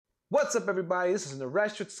What's up, everybody? This is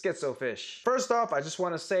Naresh with SKITZOpHISH. First off, I just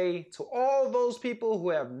want to say to all those people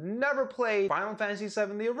who have never played Final Fantasy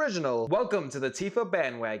VII the original, welcome to the Tifa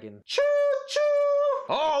bandwagon. Choo choo!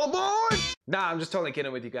 All aboard! Nah, I'm just totally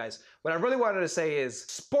kidding with you guys. What I really wanted to say is,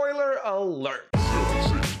 spoiler alert! You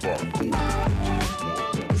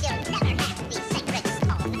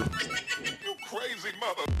crazy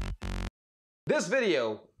mother! This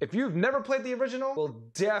video, if you've never played the original, will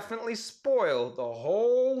definitely spoil the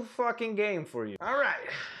whole fucking game for you. Alright,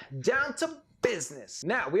 down to business.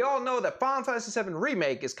 Now, we all know that Final Fantasy VII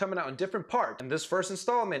Remake is coming out in different parts, and this first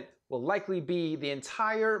installment will likely be the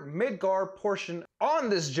entire Midgar portion. On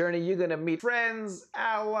this journey, you're gonna meet friends,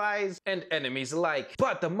 allies, and enemies alike.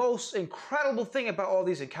 But the most incredible thing about all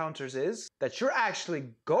these encounters is that you're actually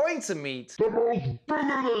going to meet The most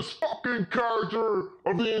villainous fucking character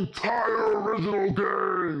of the entire original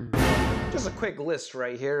game! just a quick list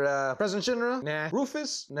right here. President Shinra? Nah.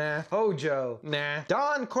 Rufus? Nah. Hojo? Nah.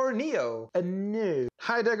 Don Corneo? No.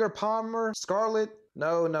 Heidegger Palmer? Scarlet?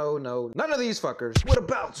 No. None of these fuckers. What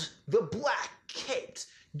about the black-caped,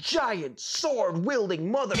 giant, sword-wielding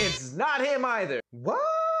mother? It's not him either. What?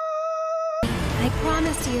 I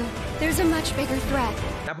promise you, there's a much bigger threat.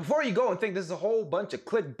 Now, before you go and think this is a whole bunch of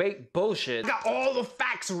clickbait bullshit, I got all the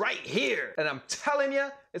facts right here. And I'm telling you,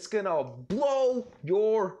 it's gonna blow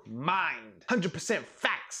your mind. 100%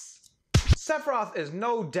 facts. Sephiroth is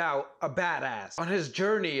no doubt a badass on his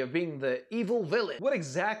journey of being the evil villain. What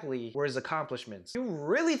exactly were his accomplishments? You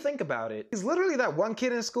really think about it, he's literally that one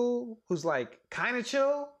kid in school who's like kinda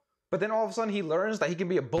chill, but then all of a sudden he learns that he can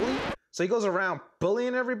be a bully. So he goes around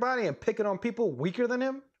bullying everybody and picking on people weaker than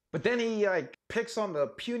him. But then he picks on the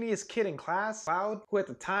puniest kid in class, Cloud, who at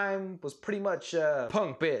the time was pretty much a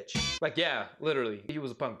punk bitch. Like, yeah, literally, he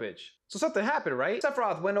was a punk bitch. So something happened, right?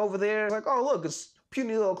 Sephiroth went over there, like, oh look, it's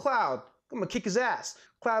puny little Cloud. I'm gonna kick his ass.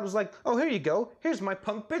 Cloud was like, oh, here you go. Here's my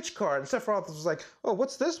punk bitch card. And Sephiroth was like, oh,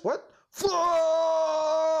 what's this? What? Fuck!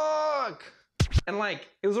 And like,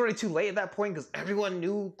 it was already too late at that point because everyone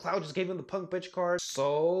knew Cloud just gave him the punk bitch card.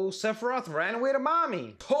 So Sephiroth ran away to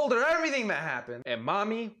Mommy, told her everything that happened, and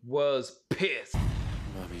Mommy was pissed.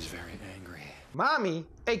 Mommy's very angry. Mommy,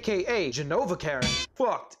 aka Genova Karen,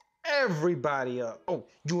 fucked everybody up. Oh,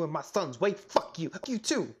 you and my son's way, fuck you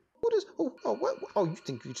too. What is, what? Oh, you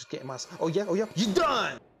think you just getting my son? Oh yeah, you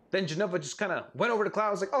done! Then Genova just kind of went over to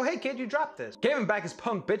Cloud, was like, oh hey kid, you dropped this. Gave him back his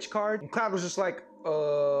punk bitch card, and Cloud was just like,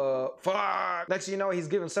 fuck. Next thing you know, he's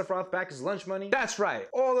giving Sephiroth back his lunch money. That's right,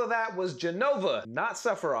 all of that was Genova, not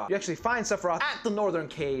Sephiroth. You actually find Sephiroth at the Northern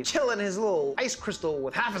Cave, chilling in his little ice crystal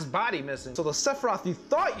with half his body missing. So the Sephiroth you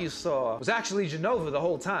thought you saw was actually Genova the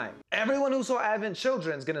whole time. Everyone who saw Advent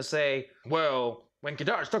Children's gonna say, well, when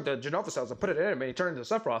Kadar took the Genova cells and put it in him and he turned into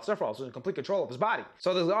Sephiroth, Sephiroth was in complete control of his body.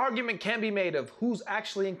 So the argument can be made of who's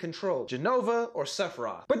actually in control, Genova or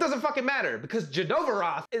Sephiroth. But it doesn't fucking matter because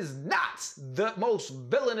Genovaroth is not the most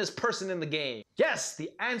villainous person in the game. Yes,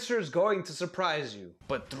 the answer is going to surprise you.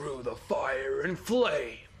 But through the fire and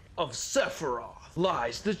flame of Sephiroth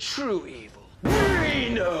lies the true evil,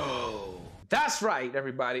 Reno! That's right,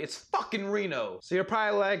 everybody, it's fucking Reno. So you're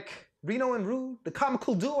probably like, Reno and Rue, the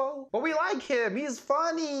comical duo? But we like him, he's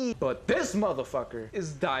funny. But this motherfucker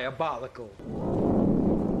is diabolical.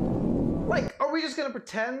 Like, are we just gonna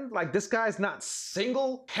pretend like this guy's not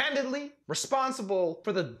single-handedly responsible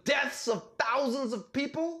for the deaths of thousands of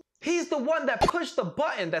people? He's the one that pushed the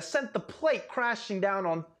button that sent the plate crashing down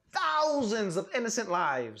on thousands of innocent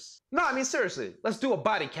lives. No, I mean seriously, let's do a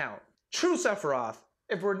body count. True Sephiroth,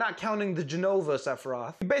 if we're not counting the Genova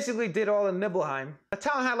Sephiroth. He basically did all in Nibelheim. The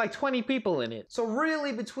town had like 20 people in it. So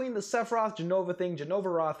really between the Sephiroth Genova thing,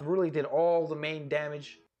 Genovaroth really did all the main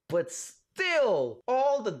damage. But still,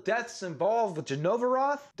 all the deaths involved with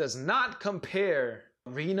Genovaroth does not compare.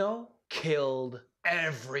 Reno killed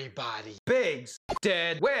everybody. Biggs,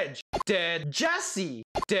 dead. Wedge, dead. Jesse,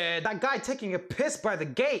 dead. That guy taking a piss by the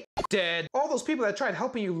gate, dead. All those people that tried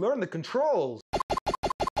helping you learn the controls,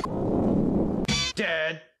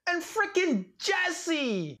 dead. And freaking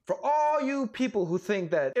Jesse! For all you people who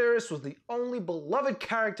think that Iris was the only beloved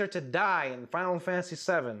character to die in Final Fantasy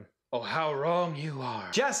VII, oh, how wrong you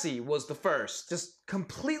are. Jesse was the first. Just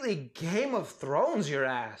completely Game of Thrones your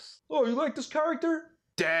ass. Oh, you like this character?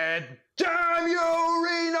 Dead. Damn you,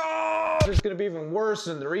 Reno! It's gonna be even worse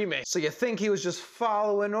than the remake. So you think he was just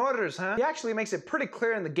following orders, huh? He actually makes it pretty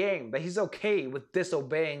clear in the game that he's okay with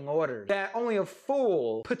disobeying orders. That only a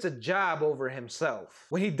fool puts a job over himself.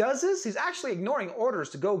 When he does this, he's actually ignoring orders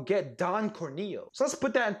to go get Don Corneo. So let's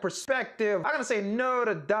put that in perspective. I'm gonna say no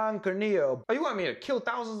to Don Corneo. Oh, you want me to kill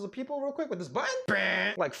thousands of people real quick with this button?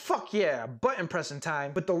 Bam. Like, fuck yeah, button pressing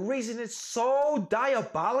time. But the reason it's so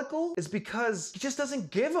diabolical is because he just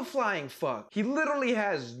doesn't give a flying fuck. He literally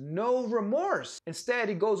has no remorse. Instead,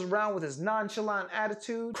 he goes around with his nonchalant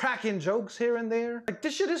attitude, cracking jokes here and there. Like,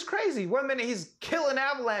 this shit is crazy. One minute he's killing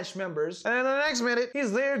Avalanche members, and then the next minute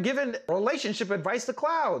he's there giving relationship advice to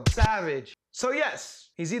Cloud. Savage. So yes,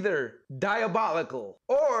 he's either diabolical,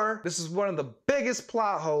 or this is one of the biggest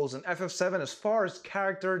plot holes in FF7 as far as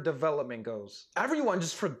character development goes. Everyone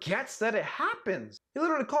just forgets that it happens. He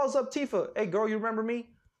literally calls up Tifa, "Hey girl, you remember me?"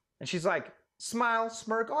 And she's like, smile,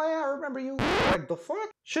 smirk, "Oh yeah, I remember you." Like, the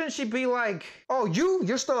fuck? Shouldn't she be like, "Oh,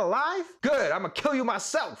 you're still alive? Good, I'm gonna kill you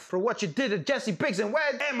myself for what you did to Jesse Biggs and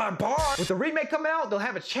Wed and my bar." With the remake coming out, they'll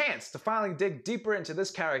have a chance to finally dig deeper into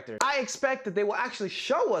this character. I expect that they will actually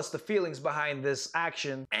show us the feelings behind this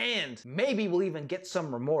action, and maybe we'll even get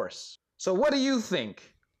some remorse. So what do you think?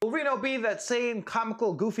 Will Reno be that same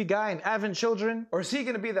comical, goofy guy in Advent Children? Or is he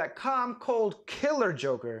gonna be that calm, cold, killer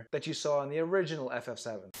Joker that you saw in the original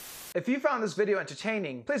FF7? If you found this video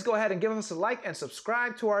entertaining, please go ahead and give us a like and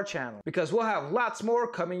subscribe to our channel, because we'll have lots more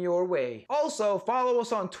coming your way. Also, follow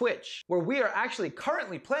us on Twitch, where we are actually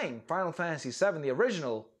currently playing Final Fantasy VII, the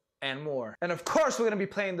original, and more. And of course, we're gonna be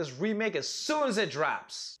playing this remake as soon as it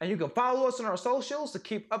drops. And you can follow us on our socials to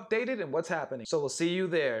keep updated in what's happening. So we'll see you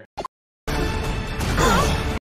there.